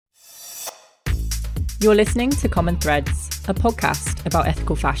You're listening to Common Threads, a podcast about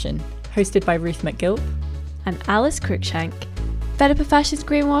ethical fashion, hosted by Ruth McGill and Alice Cruikshank. Fed up with fashion's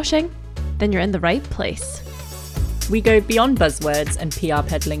greenwashing? Then you're in the right place. We go beyond buzzwords and PR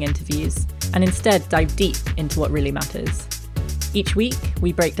peddling interviews and instead dive deep into what really matters. Each week,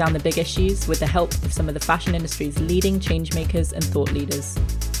 we break down the big issues with the help of some of the fashion industry's leading changemakers and thought leaders.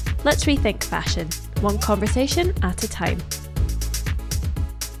 Let's rethink fashion, one conversation at a time.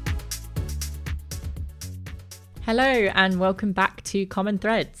 Hello and welcome back to Common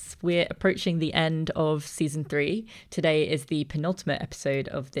Threads. We're approaching the end of season 3. Today is the penultimate episode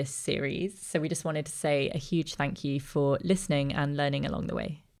of this series, so we just wanted to say a huge thank you for listening and learning along the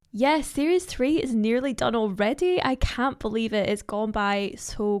way. Yes, series 3 is nearly done already. I can't believe it. It's gone by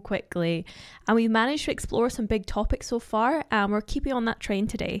so quickly. And we've managed to explore some big topics so far, and we're keeping on that train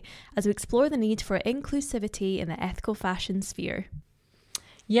today as we explore the need for inclusivity in the ethical fashion sphere.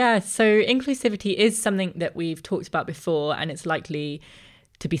 Yeah, so inclusivity is something that we've talked about before, and it's likely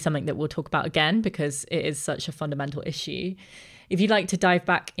to be something that we'll talk about again because it is such a fundamental issue. If you'd like to dive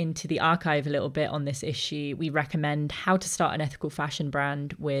back into the archive a little bit on this issue, we recommend How to Start an Ethical Fashion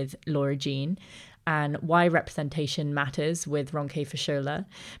Brand with Laura Jean and Why Representation Matters with Ronke Fashola.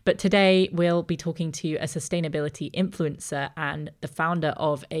 But today we'll be talking to a sustainability influencer and the founder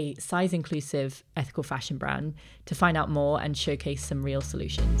of a size-inclusive ethical fashion brand to find out more and showcase some real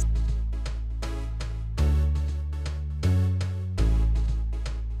solutions.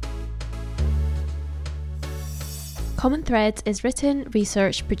 Common Threads is written,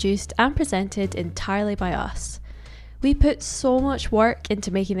 researched, produced and presented entirely by us. We put so much work into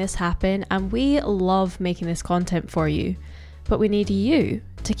making this happen and we love making this content for you, but we need you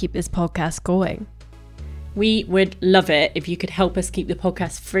to keep this podcast going. We would love it if you could help us keep the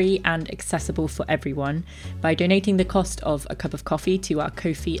podcast free and accessible for everyone by donating the cost of a cup of coffee to our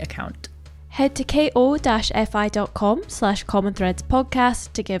Ko-fi account. Head to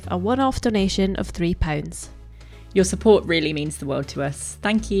ko-fi.com/commonthreadspodcast to give a one-off donation of £3. Your support really means the world to us.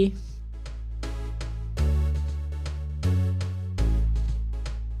 Thank you.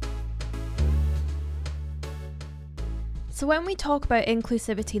 So when we talk about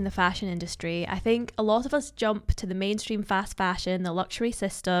inclusivity in the fashion industry, I think a lot of us jump to the mainstream fast fashion, the luxury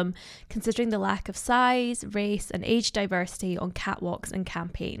system, considering the lack of size, race and age diversity on catwalks and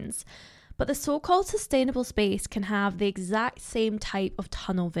campaigns. But the so-called sustainable space can have the exact same type of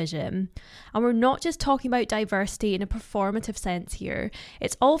tunnel vision. And we're not just talking about diversity in a performative sense here.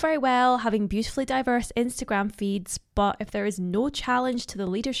 It's all very well having beautifully diverse Instagram feeds, but if there is no challenge to the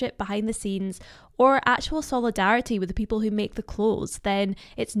leadership behind the scenes or actual solidarity with the people who make the clothes, then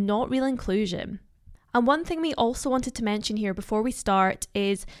it's not real inclusion. And one thing we also wanted to mention here before we start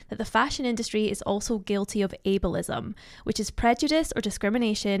is that the fashion industry is also guilty of ableism, which is prejudice or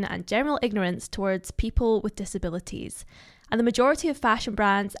discrimination and general ignorance towards people with disabilities. And the majority of fashion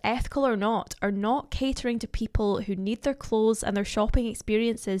brands, ethical or not, are not catering to people who need their clothes and their shopping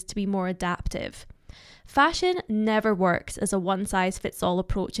experiences to be more adaptive. Fashion never works as a one-size-fits-all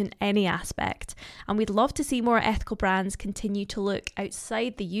approach in any aspect, and we'd love to see more ethical brands continue to look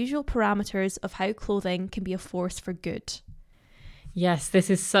outside the usual parameters of how clothing can be a force for good. Yes, this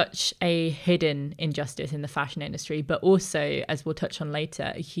is such a hidden injustice in the fashion industry, but also, as we'll touch on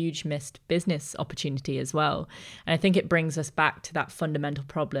later, a huge missed business opportunity as well. And I think it brings us back to that fundamental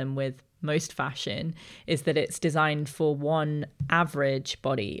problem with most fashion is that it's designed for one average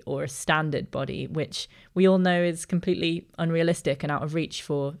body or a standard body, which we all know is completely unrealistic and out of reach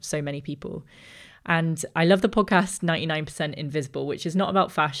for so many people. And I love the podcast 99% Invisible, which is not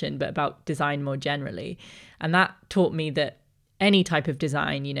about fashion, but about design more generally. And that taught me that any type of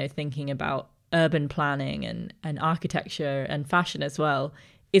design, thinking about urban planning and architecture and fashion as well,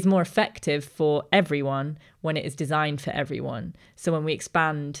 is more effective for everyone when it is designed for everyone. So when we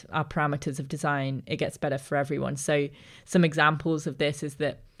expand our parameters of design, it gets better for everyone. So some examples of this is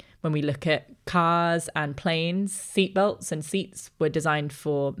that when we look at cars and planes, seatbelts and seats were designed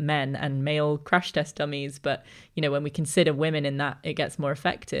for men and male crash test dummies. But, when we consider women in that, it gets more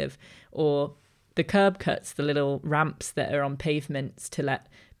effective. Or the curb cuts, the little ramps that are on pavements to let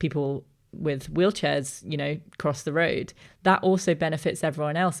people with wheelchairs, cross the road. That also benefits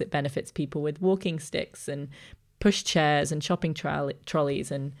everyone else. It benefits people with walking sticks and push chairs and shopping trolleys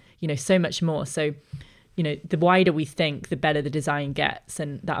and, so much more. So, the wider we think, the better the design gets.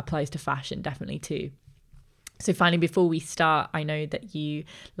 And that applies to fashion definitely too. So finally, before we start, I know that you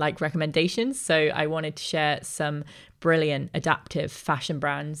like recommendations. So I wanted to share some brilliant adaptive fashion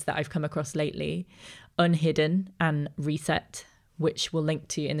brands that I've come across lately. Unhidden and Reset which we'll link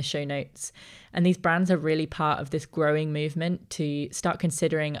to in the show notes. And these brands are really part of this growing movement to start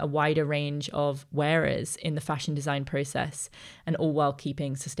considering a wider range of wearers in the fashion design process, and all while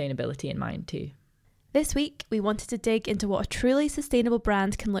keeping sustainability in mind too. This week, we wanted to dig into what a truly sustainable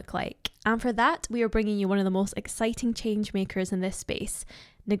brand can look like. And for that, we are bringing you one of the most exciting change makers in this space,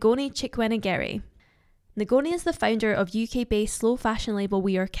 Ngoni Chikwenengere. Ngoni is the founder of UK-based slow fashion label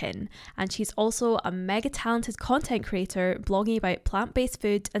We Are Kin, and she's also a mega talented content creator blogging about plant-based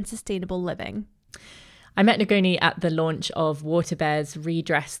food and sustainable living. I met Ngoni at the launch of Waterbear's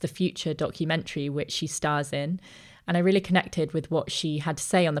Redress the Future documentary, which she stars in. And I really connected with what she had to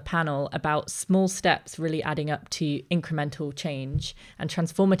say on the panel about small steps really adding up to incremental change and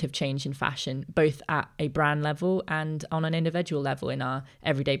transformative change in fashion, both at a brand level and on an individual level in our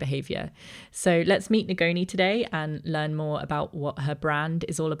everyday behaviour. So let's meet Ngoni today and learn more about what her brand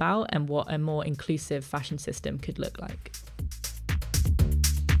is all about and what a more inclusive fashion system could look like.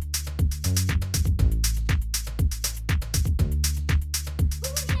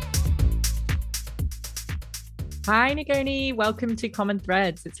 Hi, Ngoni. Welcome to Common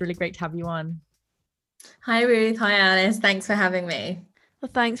Threads. It's really great to have you on. Hi, Ruth. Hi, Alice. Thanks for having me.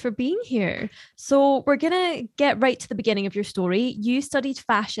 Well, thanks for being here. So we're going to get right to the beginning of your story. You studied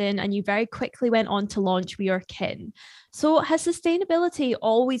fashion and you very quickly went on to launch We Are Kin. So has sustainability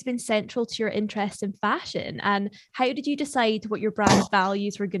always been central to your interest in fashion? And how did you decide what your brand's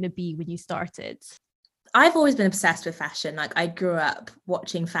values were going to be when you started? I've always been obsessed with fashion. Like, I grew up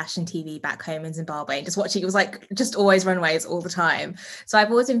watching fashion TV back home in Zimbabwe and just watching, it was like just always runways all the time. So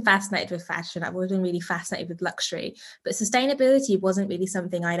I've always been fascinated with fashion. I've always been really fascinated with luxury, but sustainability wasn't really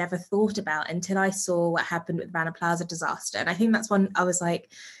something I'd ever thought about until I saw what happened with Rana Plaza disaster. And I think that's when I was like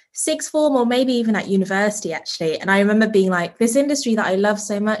sixth form, or maybe even at university actually. And I remember being like, this industry that I love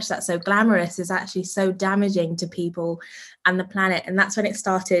so much, that's so glamorous, is actually so damaging to people and the planet. And that's when it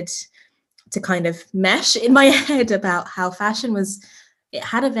started to kind of mesh in my head about how fashion was, it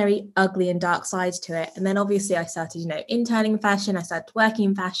had a very ugly and dark side to it. And then obviously I started, interning in fashion, I started working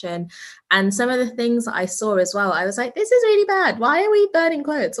in fashion. And some of the things that I saw as well, I was like, this is really bad. Why are we burning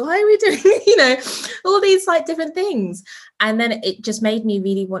clothes? Why are we doing, all these like different things? And then it just made me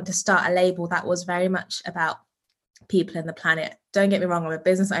really want to start a label that was very much about people and the planet. Don't get me wrong, I'm a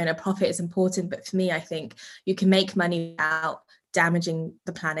business owner, profit is important. But for me, I think you can make money without damaging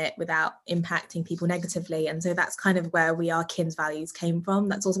the planet, without impacting people negatively. And so that's kind of where We Are Kin's values came from.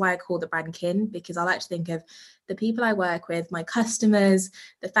 That's also why I call the brand Kin, because I like to think of the people I work with, my customers,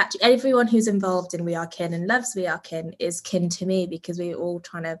 the fact everyone who's involved in We Are Kin and loves We Are Kin is kin to me, because we're all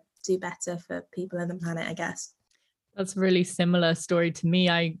trying to do better for people and the planet, I guess. That's a really similar story to me.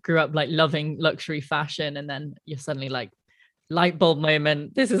 I grew up like loving luxury fashion, and then you're suddenly like, light bulb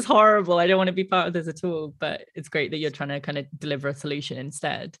moment, this is horrible, I don't want to be part of this at all. But it's great that you're trying to kind of deliver a solution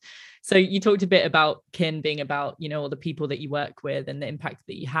instead. So you talked a bit about Kin being about, all the people that you work with and the impact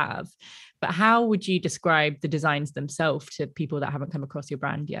that you have, but how would you describe the designs themselves to people that haven't come across your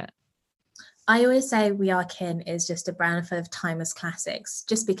brand yet? I always say We Are Kin is just a brand full of timeless classics,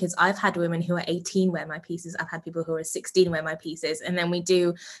 just because I've had women who are 18 wear my pieces. I've had people who are 16 wear my pieces. And then we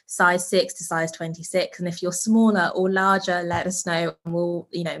do size 6 to size 26. And if you're smaller or larger, let us know and we'll,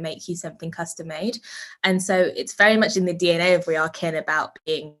 make you something custom made. And so it's very much in the DNA of We Are Kin about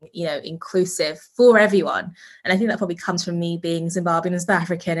being, inclusive for everyone. And I think that probably comes from me being Zimbabwean and South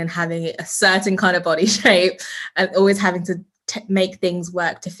African and having a certain kind of body shape and always having to make things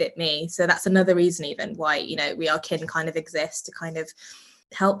work to fit me. So that's another reason even why, We Are Kin kind of exists, to kind of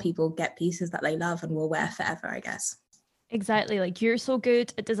help people get pieces that they love and will wear forever, I guess. Exactly. Like, you're so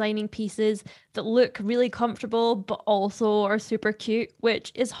good at designing pieces that look really comfortable, but also are super cute,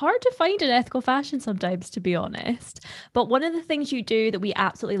 which is hard to find in ethical fashion sometimes, to be honest. But one of the things you do that we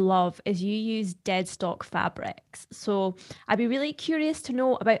absolutely love is you use dead stock fabrics. So I'd be really curious to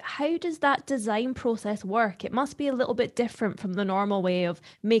know about, how does that design process work? It must be a little bit different from the normal way of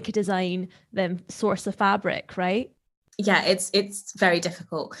make a design, then source a fabric, right? Yeah, it's very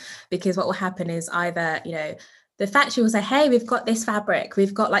difficult, because what will happen is either, the factory will say, hey, we've got this fabric,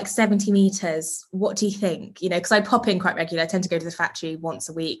 we've got like 70 meters. What do you think? Because I pop in quite regularly. I tend to go to the factory once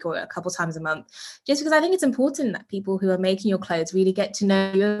a week or a couple times a month, just because I think it's important that people who are making your clothes really get to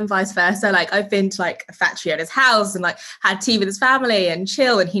know you and vice versa. Like, I've been to like a factory owner's house and like had tea with his family and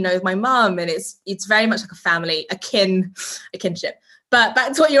chill, and he knows my mum, and it's very much like a family, a kinship. But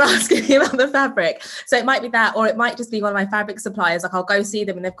back to what you're asking me about the fabric. So it might be that, or it might just be one of my fabric suppliers. Like, I'll go see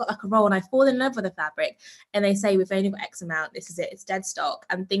them and they've got like a roll and I fall in love with the fabric. And they say, we've only got X amount, this is it, it's dead stock,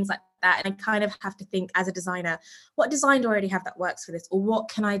 and things like that. And I kind of have to think as a designer, what design do I already have that works for this? Or what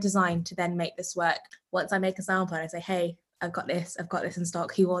can I design to then make this work? Once I make a sample and I say, hey, I've got this in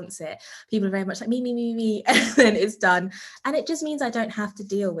stock, who wants it? People are very much like me, and then it's done. And it just means I don't have to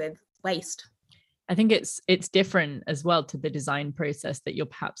deal with waste. I think it's different as well to the design process that you're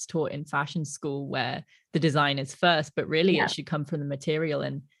perhaps taught in fashion school, where the design is first, but really it should come from the material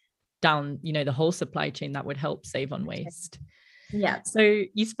and down, the whole supply chain. That would help save on waste. Yeah. So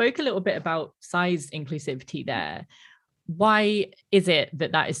you spoke a little bit about size inclusivity there. Why is it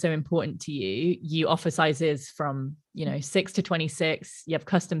that is so important to you? You offer sizes from, 6 to 26, you have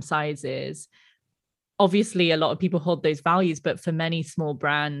custom sizes. Obviously, a lot of people hold those values, but for many small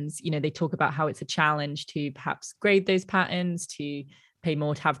brands, they talk about how it's a challenge to perhaps grade those patterns, to pay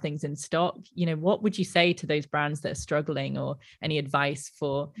more to have things in stock. What would you say to those brands that are struggling, or any advice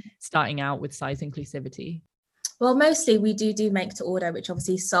for starting out with size inclusivity? Well, mostly we do make to order, which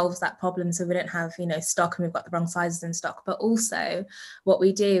obviously solves that problem. So we don't have, stock and we've got the wrong sizes in stock. But also what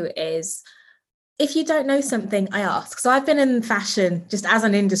we do is, if you don't know something, I ask. So I've been in fashion just as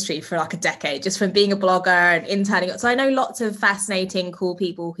an industry for like a decade, just from being a blogger and interning. So I know lots of fascinating, cool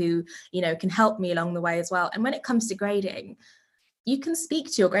people who, can help me along the way as well. And when it comes to grading, you can speak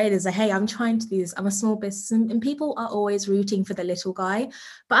to your graders and say, hey, I'm trying to do this. I'm a small business, and people are always rooting for the little guy.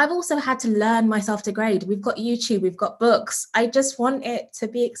 But I've also had to learn myself to grade. We've got YouTube, we've got books. I just want it to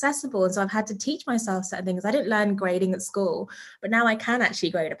be accessible. And so I've had to teach myself certain things. I didn't learn grading at school, but now I can actually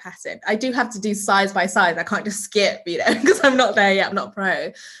grade a pattern. I do have to do size by size. I can't just skip, because I'm not there yet. I'm not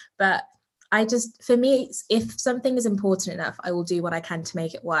pro. But for me, if something is important enough, I will do what I can to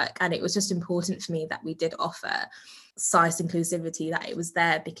make it work. And it was just important for me that we did offer size inclusivity, that it was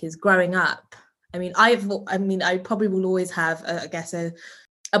there, because growing up, I probably will always have,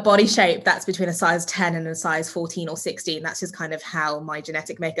 a body shape that's between a size 10 and a size 14 or 16. That's just kind of how my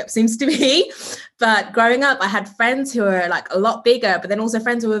genetic makeup seems to be. But growing up, I had friends who were like a lot bigger, but then also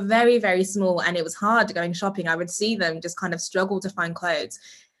friends who were very, very small. And it was hard going shopping. I would see them just kind of struggle to find clothes.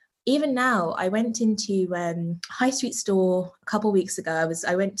 Even now, I went into high street store a couple of weeks ago.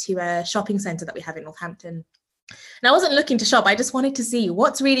 I went to a shopping centre that we have in Northampton. And I wasn't looking to shop. I just wanted to see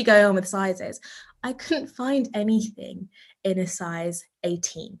what's really going on with sizes. I couldn't find anything in a size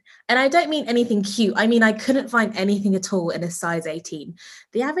 18. And I don't mean anything cute. I mean, I couldn't find anything at all in a size 18.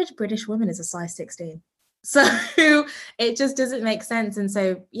 The average British woman is a size 16. So it just doesn't make sense. And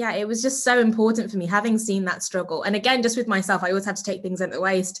so, yeah, it was just so important for me, having seen that struggle. And again, just with myself, I always have to take things at the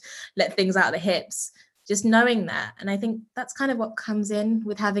waist, let things out of the hips, just knowing that. And I think that's kind of what comes in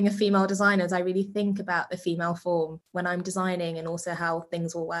with having a female designer, is I really think about the female form when I'm designing, and also how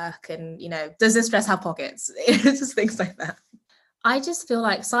things will work. And, does this dress have pockets? It's just things like that. I just feel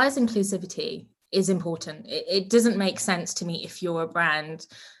like size inclusivity is important. It doesn't make sense to me if you're a brand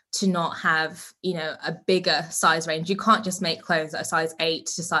to not have, a bigger size range. You can't just make clothes at a size 8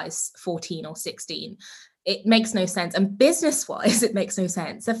 to size 14 or 16. It makes no sense. And business-wise, it makes no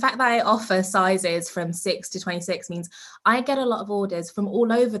sense. The fact that I offer sizes from 6 to 26 means I get a lot of orders from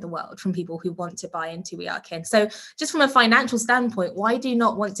all over the world from people who want to buy into We Are Kin. So just from a financial standpoint, why do you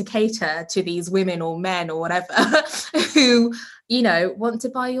not want to cater to these women or men or whatever who, want to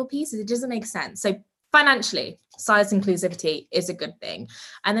buy your pieces? It doesn't make sense. So financially, size inclusivity is a good thing.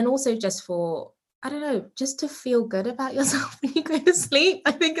 And then also just for, just to feel good about yourself when you go to sleep,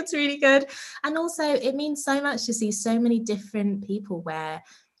 I think it's really good. And also it means so much to see so many different people wear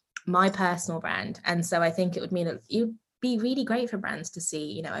my personal brand. And so I think it would mean that you'd be really great for brands to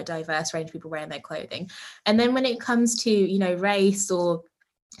see, a diverse range of people wearing their clothing. And then when it comes to, race or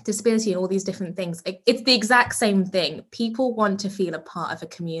disability and all these different things, it's the exact same thing. People want to feel a part of a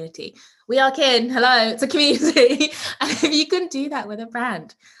community. We Are Kin, hello, it's a community. And if you can do that with a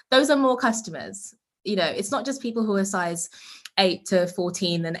brand, those are more customers. It's not just people who are size 8 to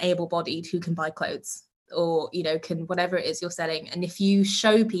 14 and able-bodied who can buy clothes, or can whatever it is you're selling. And if you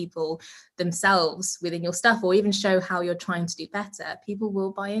show people themselves within your stuff, or even show how you're trying to do better, people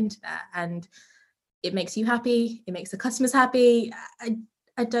will buy into that. And it makes you happy, it makes the customers happy.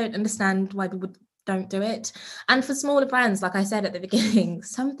 I don't understand why people don't do it. And for smaller brands, like I said at the beginning,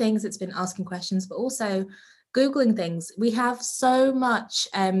 some things it's been asking questions, but also Googling things. We have so much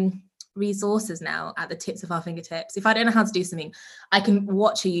resources now at the tips of our fingertips. If I don't know how to do something, I can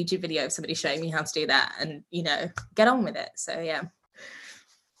watch a YouTube video of somebody showing me how to do that and, get on with it. So, yeah.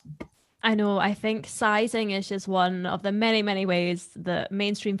 I know, I think sizing is just one of the many, many ways that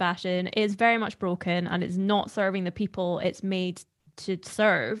mainstream fashion is very much broken and it's not serving the people it's made to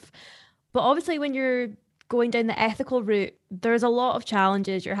serve. But obviously when you're going down the ethical route, there's a lot of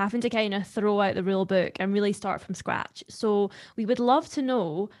challenges. You're having to kind of throw out the rule book and really start from scratch. So we would love to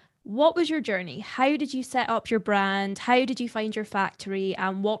know, what was your journey? How did you set up your brand? How did you find your factory?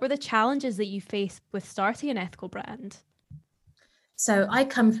 And what were the challenges that you faced with starting an ethical brand? So I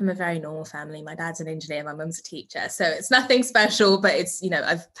come from a very normal family. My dad's an engineer, my mum's a teacher. So it's nothing special, but it's,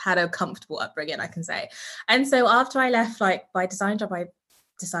 I've had a comfortable upbringing, I can say. And so after I left, like, my design job, I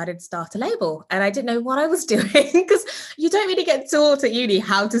decided to start a label, and I didn't know what I was doing, because you don't really get taught at uni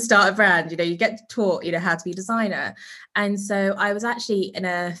how to start a brand. You get taught, how to be a designer. And so I was actually in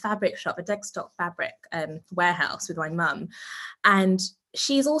a fabric shop, a deckstock fabric warehouse with my mum. And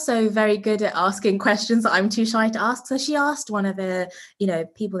she's also very good at asking questions that I'm too shy to ask. So she asked one of the,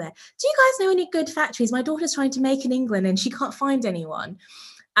 people there, do you guys know any good factories? My daughter's trying to make in England and she can't find anyone.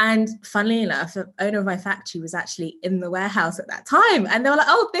 And funnily enough, the owner of my factory was actually in the warehouse at that time. And they were like,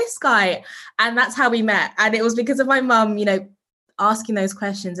 oh, this guy. And that's how we met. And it was because of my mum, asking those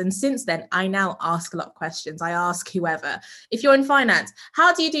questions. And since then, I now ask a lot of questions. I ask whoever. If you're in finance,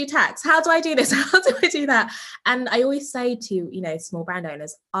 how do you do tax? How do I do this? How do I do that? And I always say to, small brand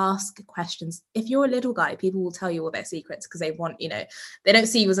owners, ask questions. If you're a little guy, people will tell you all their secrets because they want, they don't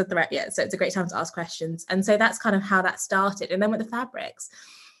see you as a threat yet. So it's a great time to ask questions. And so that's kind of how that started. And then with the fabrics,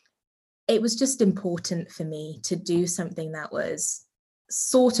 it was just important for me to do something that was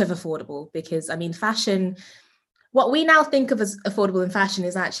sort of affordable, because fashion, what we now think of as affordable in fashion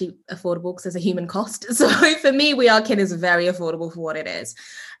is actually affordable because there's a human cost. So for me, We Are Kin is very affordable for what it is.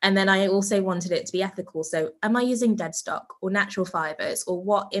 And then I also wanted it to be ethical. So am I using dead stock or natural fibers, or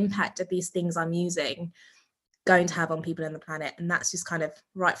what impact are these things I'm using going to have on people on the planet? And that's just kind of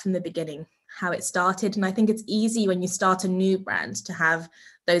right from the beginning how it started. And I think it's easy when you start a new brand to have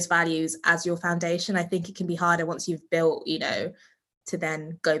those values as your foundation. I think it can be harder once you've built, to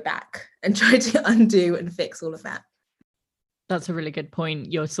then go back and try to undo and fix all of that. That's a really good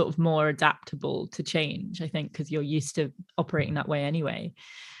point. You're sort of more adaptable to change, I think, because you're used to operating that way anyway.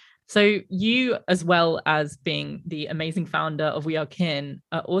 So you, as well as being the amazing founder of We Are Kin,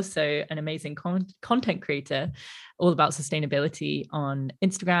 are also an amazing content creator, all about sustainability on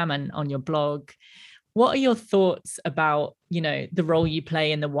Instagram and on your blog. What are your thoughts about, the role you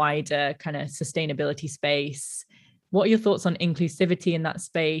play in the wider kind of sustainability space? What are your thoughts on inclusivity in that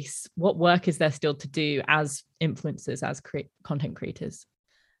space? What work is there still to do as influencers, as content creators?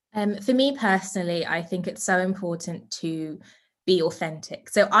 For me personally, I think it's so important to be authentic.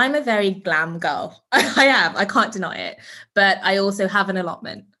 So I'm a very glam girl. I am. I can't deny it. But I also have an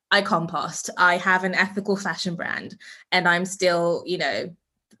allotment. I compost. I have an ethical fashion brand. And I'm still,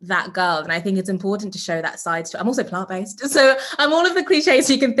 that girl. And I think it's important to show that side to it. I'm also plant-based. So I'm all of the cliches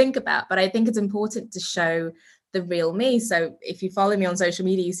you can think about. But I think it's important to show the real me. So if you follow me on social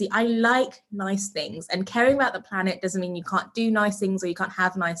media, you see I like nice things, and caring about the planet doesn't mean you can't do nice things or you can't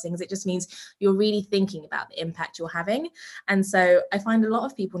have nice things. It just means you're really thinking about the impact you're having. And so I find a lot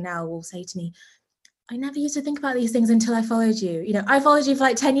of people now will say to me, I never used to think about these things until I followed you. I followed you for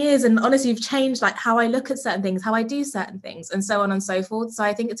like 10 years and honestly, you've changed like how I look at certain things, how I do certain things, and so on and so forth. So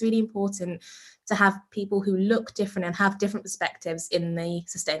I think it's really important to have people who look different and have different perspectives in the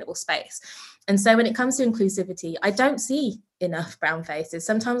sustainable space. And so when it comes to inclusivity, I don't see enough brown faces.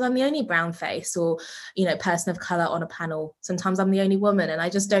 Sometimes I'm the only brown face or, person of color on a panel. Sometimes I'm the only woman. And I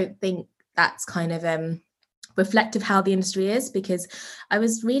just don't think that's kind of reflective how the industry is, because I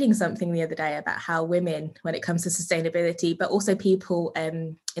was reading something the other day about how women, when it comes to sustainability, but also people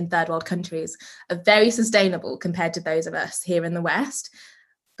in third world countries, are very sustainable compared to those of us here in the West.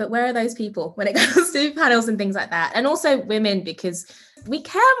 But where are those people when it comes to panels and things like that? And also women, because we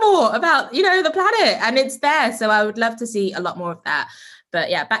care more about, the planet, and it's there. So I would love to see a lot more of that. But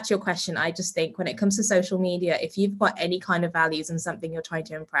yeah, back to your question, I just think when it comes to social media, if you've got any kind of values and something you're trying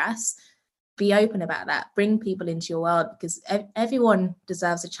to impress, be open about that. Bring people into your world, because everyone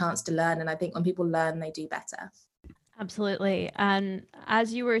deserves a chance to learn. And I think when people learn, they do better. Absolutely. And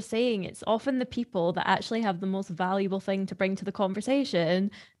as you were saying, it's often the people that actually have the most valuable thing to bring to the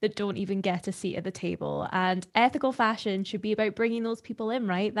conversation that don't even get a seat at the table. And ethical fashion should be about bringing those people in,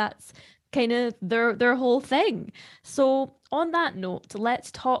 right? That's kind of their whole thing. So on that note,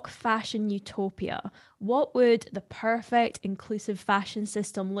 let's talk fashion utopia. What would the perfect inclusive fashion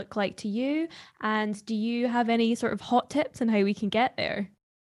system look like to you? And do you have any sort of hot tips on how we can get there?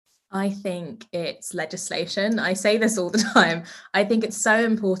 I think it's legislation. I say this all the time. I think it's so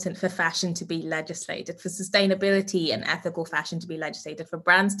important for fashion to be legislated, for sustainability and ethical fashion to be legislated, for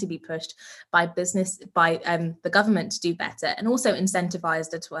brands to be pushed by business, by the government to do better, and also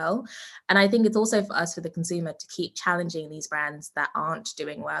incentivized as well. And I think it's also for us, for the consumer, to keep challenging these brands that aren't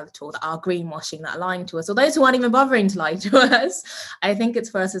doing well at all, that are greenwashing, that are lying to us, or those who aren't even bothering to lie to us. I think it's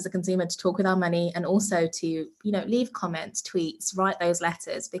for us as a consumer to talk with our money, and also to, leave comments, tweets, write those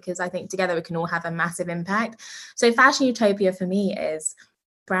letters, because I think together we can all have a massive impact. So fashion utopia for me is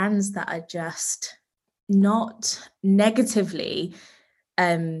brands that are just not negatively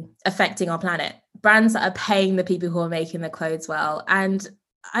affecting our planet. Brands that are paying the people who are making the clothes well. And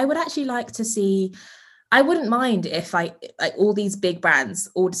I would actually like to see, I wouldn't mind if all these big brands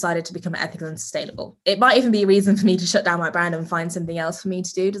all decided to become ethical and sustainable. It might even be a reason for me to shut down my brand and find something else for me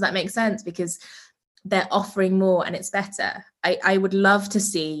to do. Does that make sense? Because they're offering more and it's better. I would love to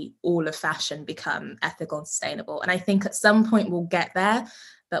see all of fashion become ethical and sustainable. And I think at some point we'll get there,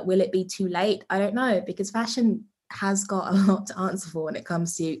 but will it be too late? I don't know, because fashion has got a lot to answer for when it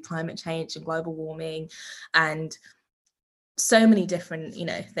comes to climate change and global warming and so many different,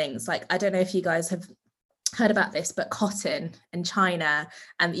 things. Like, I don't know if you guys have heard about this, but cotton and China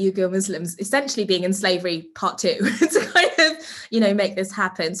and the Uyghur Muslims essentially being in slavery part 2 to kind of, make this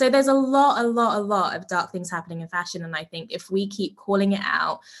happen. So there's a lot of dark things happening in fashion. And I think if we keep calling it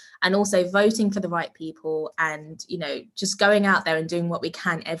out and also voting for the right people and, just going out there and doing what we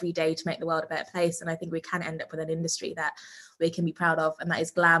can every day to make the world a better place, and I think we can end up with an industry that we can be proud of, and that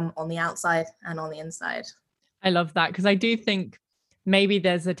is glam on the outside and on the inside. I love that, because I do think maybe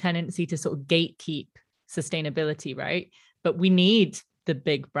there's a tendency to sort of gatekeep sustainability, right? But we need the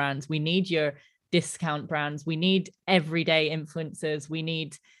big brands. We need your discount brands. We need everyday influencers. We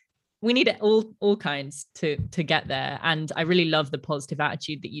need all kinds to get there. And I really love the positive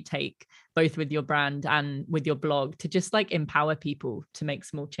attitude that you take, both with your brand and with your blog, to just like empower people to make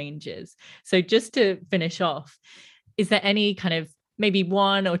small changes. So just to finish off, is there any kind of maybe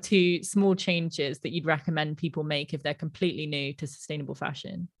 1 or 2 small changes that you'd recommend people make if they're completely new to sustainable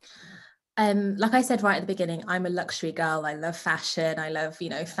fashion? Like I said right at the beginning, I'm a luxury girl. I love fashion. I love,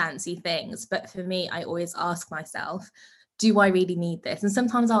 fancy things. But for me, I always ask myself, do I really need this? And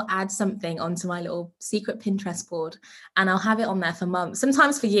sometimes I'll add something onto my little secret Pinterest board and I'll have it on there for months,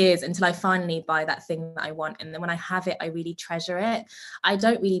 sometimes for years, until I finally buy that thing that I want. And then when I have it, I really treasure it. I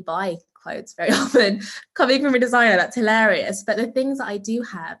don't really buy clothes very often. Coming from a designer, that's hilarious. But the things that I do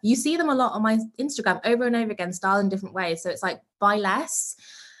have, you see them a lot on my Instagram over and over again, styled in different ways. So it's like, buy less,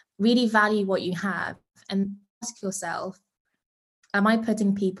 really value what you have, and ask yourself, am I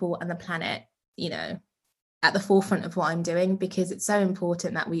putting people and the planet, at the forefront of what I'm doing? Because it's so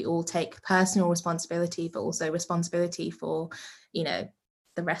important that we all take personal responsibility, but also responsibility for,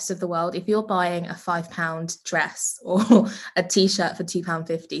 the rest of the world. If you're buying a £5 dress or a t-shirt for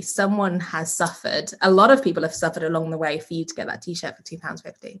 £2.50, someone has suffered. A lot of people have suffered along the way for you to get that t-shirt for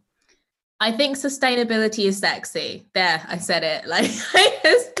 £2.50. I think sustainability is sexy. There, I said it. Like,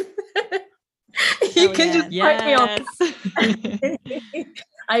 you can just quote me on.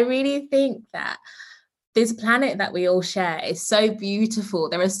 I really think that this planet that we all share is so beautiful.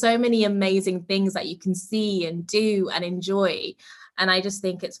 There are so many amazing things that you can see and do and enjoy. And I just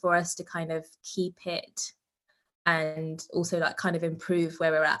think it's for us to kind of keep it and also like kind of improve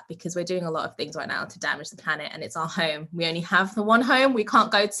where we're at, because we're doing a lot of things right now to damage the planet, and it's our home. We only have the one home. We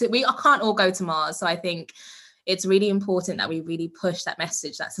can't all go to Mars. So I think it's really important that we really push that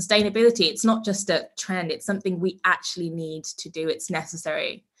message, that sustainability, it's not just a trend, it's something we actually need to do. It's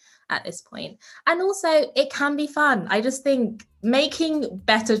necessary at this point. And also it can be fun. I just think making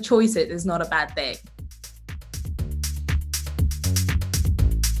better choices is not a bad thing.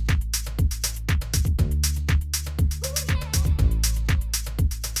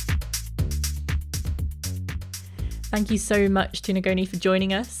 Thank you so much to Ngoni for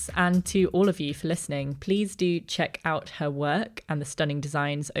joining us, and to all of you for listening. Please do check out her work and the stunning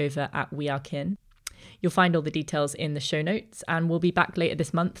designs over at We Are Kin. You'll find all the details in the show notes, and we'll be back later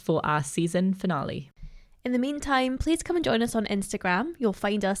this month for our season finale. In the meantime, please come and join us on Instagram. You'll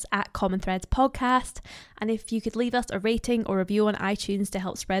find us at Common Threads Podcast. And if you could leave us a rating or review on iTunes to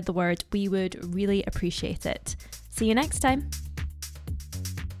help spread the word, we would really appreciate it. See you next time.